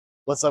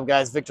What's up,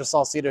 guys? Victor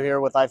Salcedo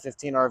here with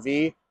I-15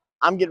 RV.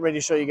 I'm getting ready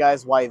to show you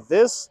guys why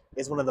this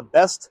is one of the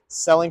best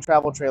selling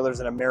travel trailers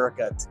in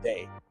America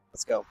today.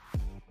 Let's go.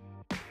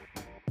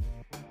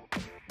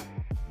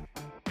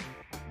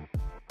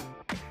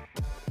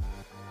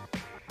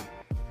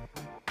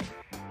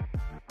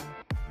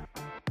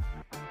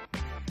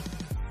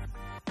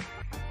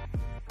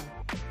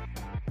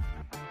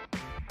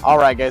 All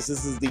right, guys,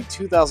 this is the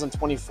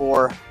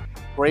 2024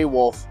 Gray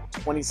Wolf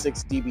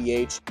 26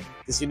 DBH.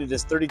 This unit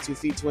is 32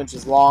 feet 2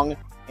 inches long,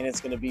 and it's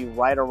going to be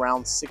right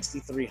around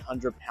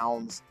 6,300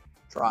 pounds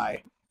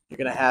dry. You're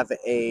going to have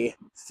a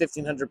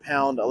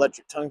 1,500-pound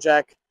electric tongue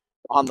jack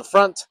on the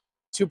front,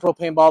 2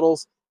 propane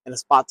bottles, and a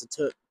spot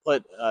to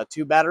put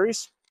 2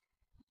 batteries.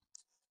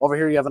 Over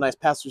here, you have a nice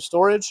pass-through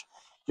storage.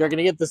 You're going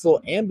to get this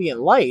little ambient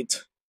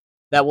light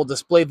that will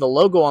display the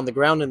logo on the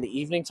ground in the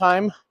evening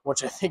time,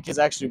 which I think is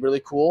actually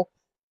really cool.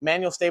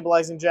 Manual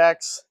stabilizing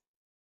jacks.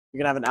 You're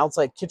going to have an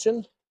outside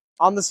kitchen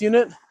on this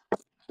unit,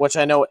 which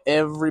I know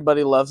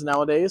everybody loves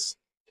nowadays.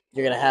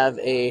 You're going to have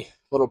a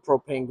little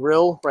propane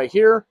grill right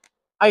here,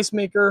 ice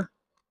maker,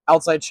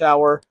 outside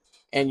shower,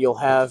 and you'll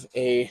have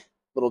a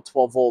little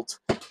 12-volt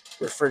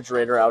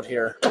refrigerator out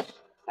here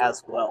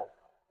as well.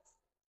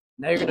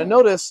 Now you're going to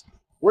notice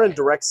we're in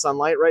direct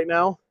sunlight right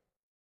now.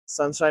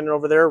 Sun shining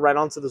over there right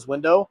onto this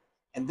window,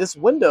 and this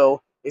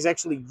window is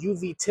actually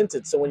UV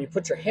tinted, so when you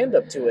put your hand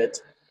up to it,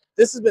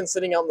 this has been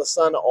sitting out in the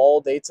sun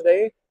all day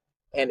today,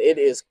 and it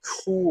is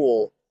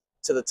cool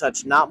to the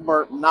touch, not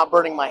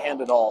burning my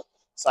hand at all.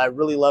 So I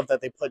really love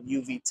that they put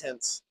UV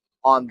tints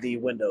on the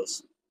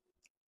windows.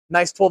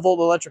 Nice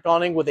 12-volt electric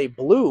awning with a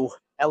blue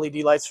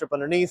LED light strip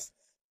underneath,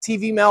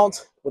 TV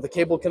mount with a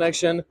cable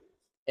connection,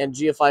 and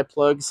GFI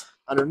plugs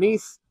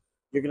underneath.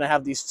 You're going to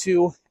have these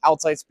 2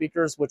 outside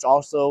speakers, which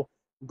also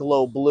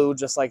glow blue,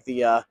 just like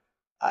the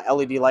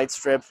LED light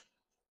strip,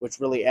 which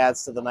really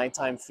adds to the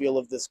nighttime feel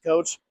of this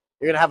coach.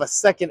 You're going to have a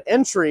second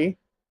entry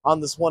on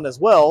this one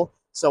as well.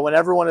 So when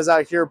everyone is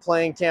out here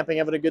playing, camping,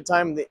 having a good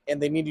time,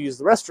 and they need to use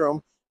the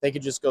restroom, they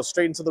could just go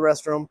straight into the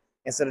restroom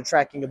instead of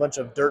tracking a bunch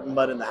of dirt and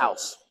mud in the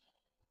house.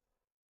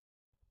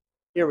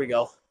 Here we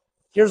go.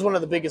 Here's one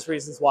of the biggest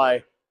reasons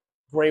why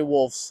Gray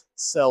Wolves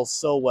sell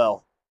so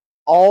well.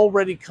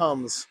 Already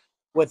comes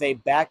with a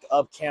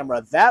backup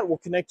camera that will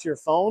connect to your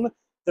phone.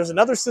 There's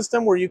another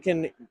system where you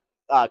can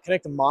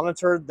connect a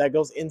monitor that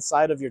goes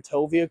inside of your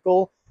tow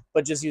vehicle,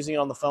 but just using it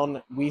on the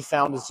phone, we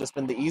found has just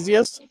been the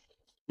easiest.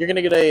 You're going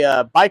to get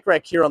a bike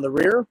rack here on the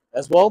rear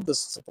as well.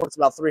 This supports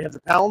about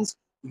 300 pounds.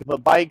 You can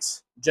put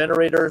bikes,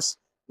 generators,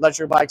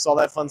 electric bikes, all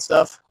that fun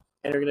stuff.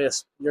 And you're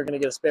going to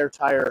get a spare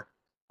tire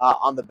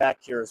on the back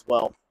here as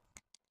well.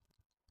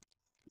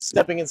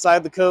 Stepping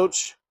inside the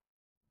coach,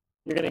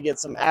 you're going to get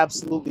some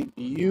absolutely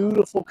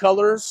beautiful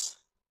colors.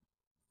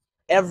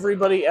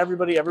 Everybody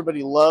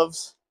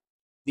loves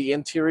the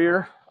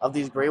interior of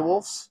these Gray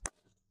Wolves.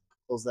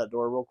 Close that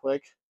door real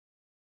quick.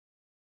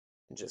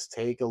 And just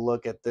take a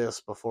look at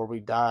this before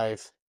we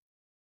dive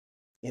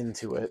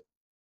into it.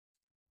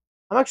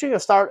 I'm actually going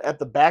to start at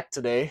the back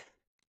today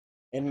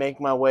and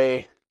make my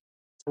way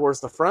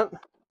towards the front.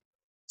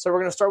 So we're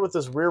going to start with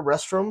this rear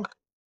restroom.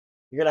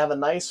 You're going to have a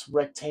nice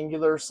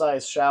rectangular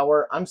size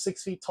shower. I'm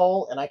 6 feet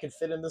tall and I can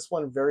fit in this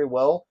one very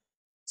well.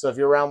 So if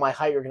you're around my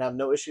height, you're going to have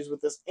no issues with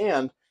this.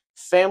 And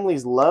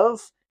families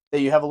love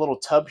that you have a little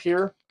tub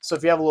here. So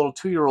if you have a little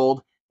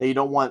 2-year-old that you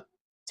don't want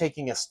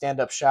taking a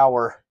stand-up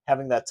shower,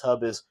 having that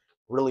tub is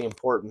really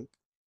important.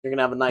 You're going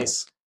to have a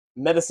nice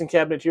medicine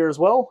cabinet here as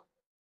well.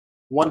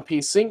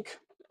 1-piece sink,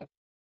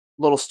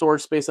 little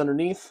storage space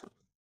underneath,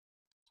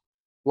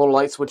 little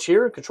light switch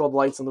here, control the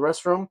lights in the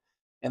restroom,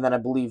 and then I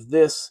believe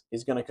this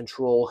is going to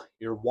control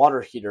your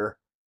water heater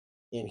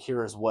in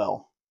here as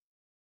well.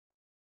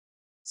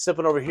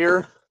 Stepping over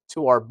here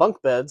to our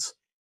bunk beds,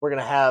 we're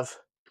going to have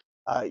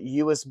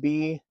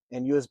USB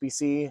and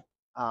USB-C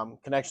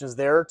connections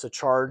there to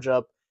charge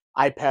up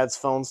iPads,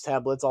 phones,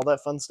 tablets, all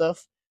that fun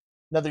stuff.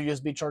 Another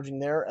USB charging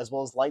there, as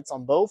well as lights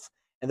on both.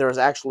 And there is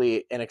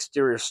actually an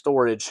exterior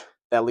storage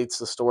that leads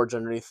to storage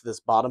underneath this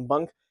bottom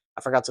bunk.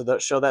 I forgot to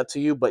show that to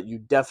you, but you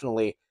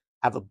definitely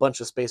have a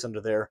bunch of space under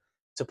there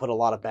to put a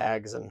lot of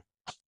bags and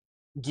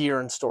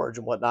gear and storage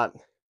and whatnot.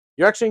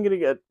 You're actually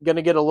going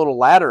to get a little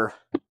ladder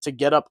to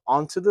get up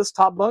onto this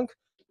top bunk.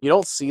 You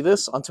don't see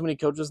this on too many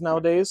coaches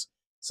nowadays.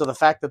 So the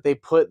fact that they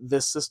put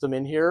this system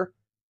in here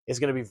is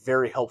going to be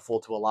very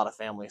helpful to a lot of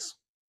families.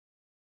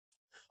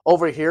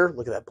 Over here,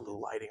 look at that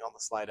blue lighting on the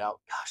slide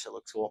out. Gosh, that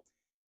looks cool.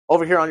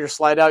 Over here on your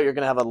slide out, you're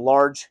going to have a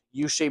large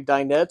U-shaped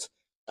dinette.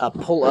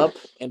 Pull up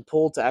and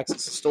pull to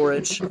access the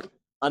storage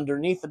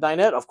underneath the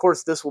dinette. Of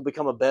course, this will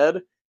become a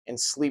bed and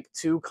sleep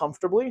too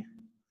comfortably.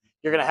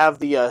 You're going to have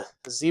the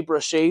zebra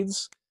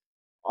shades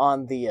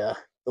on the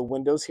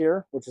windows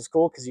here, which is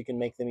cool because you can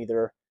make them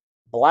either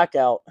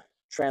blackout,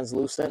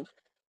 translucent,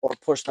 or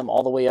push them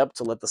all the way up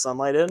to let the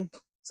sunlight in.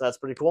 So that's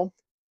pretty cool.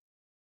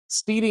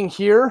 Seating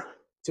here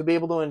to be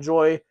able to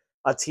enjoy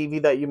a TV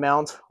that you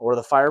mount or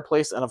the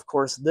fireplace. And of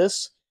course,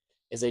 this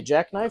is a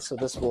jackknife, so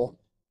this will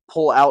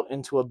pull out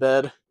into a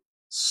bed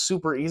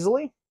super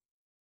easily.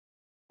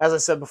 As I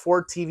said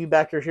before, TV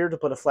back here to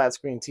put a flat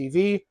screen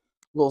TV,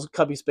 little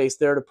cubby space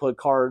there to put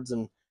cards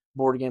and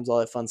board games, all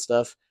that fun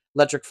stuff.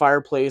 Electric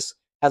fireplace,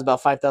 has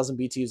about 5,000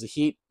 BTUs of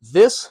heat.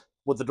 This,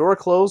 with the door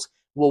closed,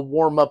 will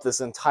warm up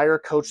this entire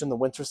coach in the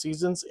winter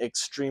seasons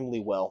extremely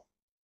well.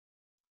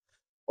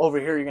 Over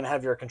here, you're going to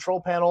have your control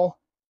panel,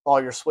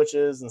 all your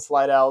switches and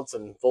slide outs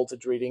and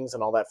voltage readings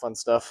and all that fun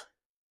stuff.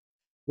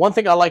 One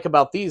thing I like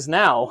about these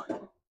now,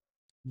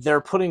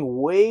 they're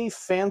putting way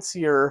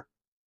fancier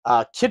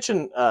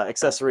kitchen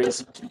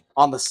accessories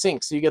on the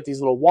sink. So you get these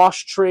little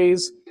wash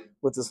trays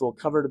with this little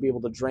cover to be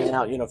able to drain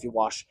out, you know, if you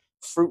wash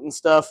fruit and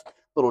stuff,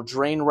 little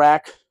drain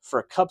rack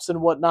for cups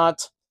and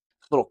whatnot,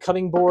 little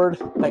cutting board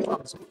that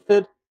comes with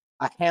it,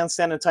 a hand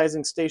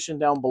sanitizing station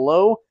down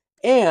below,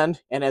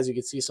 and as you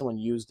can see, someone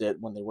used it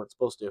when they weren't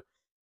supposed to,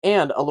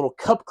 and a little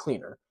cup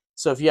cleaner.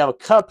 So if you have a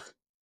cup,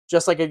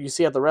 just like you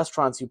see at the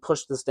restaurants, you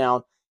push this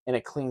down and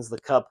it cleans the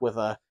cup with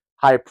a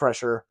high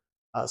pressure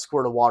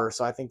squirt of water.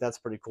 So I think that's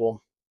pretty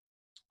cool.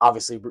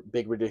 Obviously,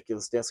 big,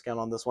 ridiculous discount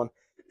on this one.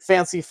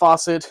 Fancy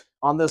faucet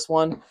on this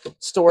one.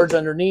 Storage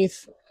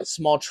underneath.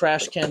 Small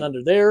trash can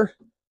under there.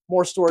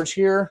 More storage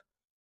here.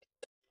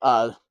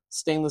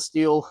 Stainless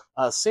steel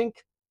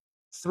sink.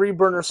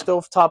 3-burner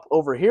stovetop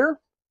over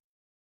here,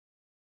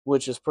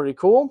 which is pretty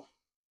cool.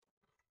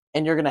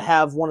 And you're going to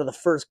have one of the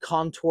first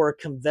contour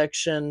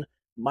convection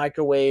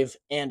microwave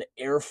and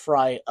air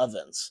fry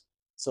ovens.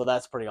 So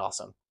that's pretty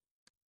awesome.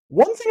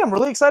 One thing I'm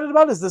really excited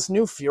about is this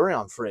new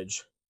Furrion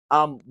fridge.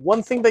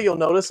 One thing that you'll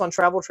notice on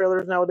travel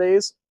trailers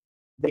nowadays,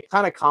 they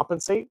kind of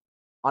compensate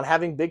on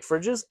having big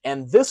fridges.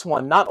 And this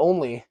one, not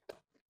only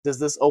does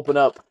this open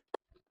up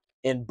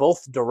in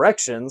both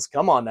directions,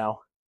 come on now,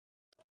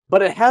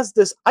 but it has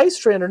this ice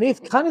tray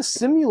underneath, kind of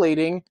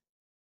simulating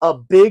a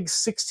big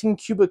 16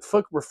 cubic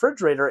foot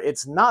refrigerator.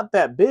 It's not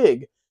that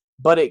big,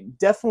 but it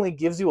definitely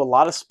gives you a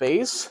lot of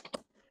space.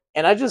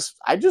 And I just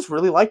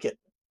really like it.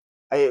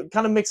 I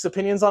kind of mixed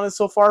opinions on it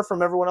so far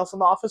from everyone else in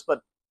the office,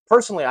 but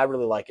personally, I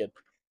really like it.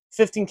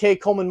 15K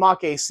Coleman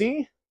Mach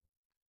AC.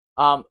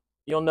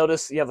 You'll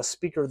notice you have a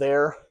speaker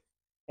there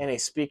and a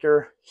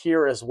speaker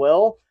here as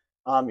well.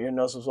 You'll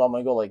notice as well, I'm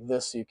going to go like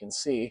this so you can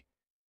see.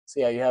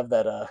 See how you have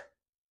that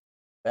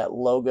that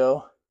logo.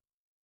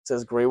 It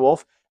says Grey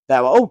Wolf.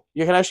 Oh,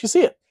 you can actually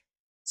see it.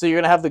 So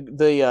you're going to have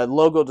the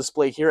logo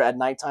display here at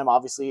nighttime.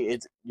 Obviously,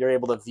 you're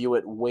able to view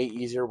it way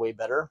easier, way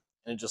better,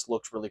 and it just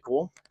looks really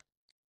cool.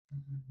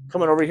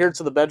 Coming over here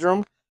to the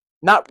bedroom,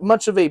 not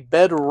much of a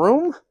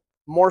bedroom,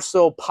 more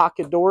so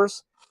pocket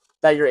doors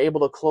that you're able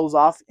to close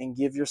off and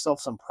give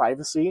yourself some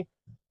privacy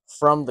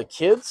from the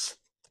kids.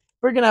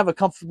 We're going to have a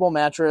comfortable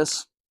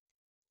mattress,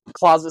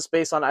 closet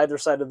space on either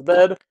side of the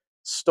bed,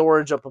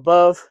 storage up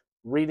above,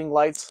 reading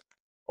lights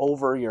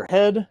over your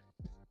head,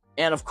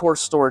 and of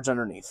course storage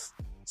underneath.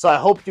 So I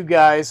hope you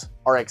guys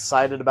are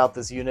excited about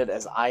this unit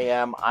as I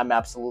am. I'm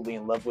absolutely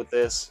in love with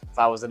this. If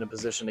I was in a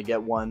position to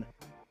get one,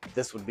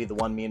 this would be the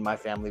one me and my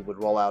family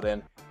would roll out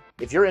in.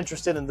 If you're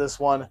interested in this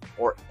one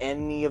or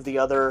any of the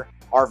other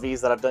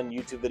RVs that I've done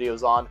YouTube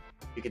videos on,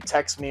 you can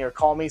text me or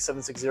call me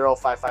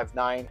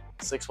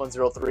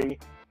 760-559-6103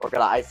 or go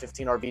to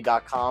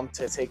i15rv.com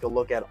to take a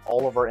look at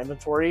all of our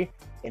inventory.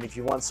 And if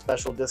you want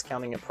special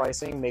discounting and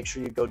pricing, make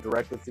sure you go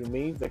directly through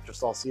me, Victor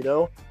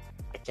Salcido.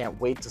 I can't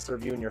wait to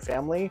serve you and your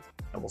family,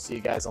 and we'll see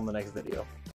you guys on the next video.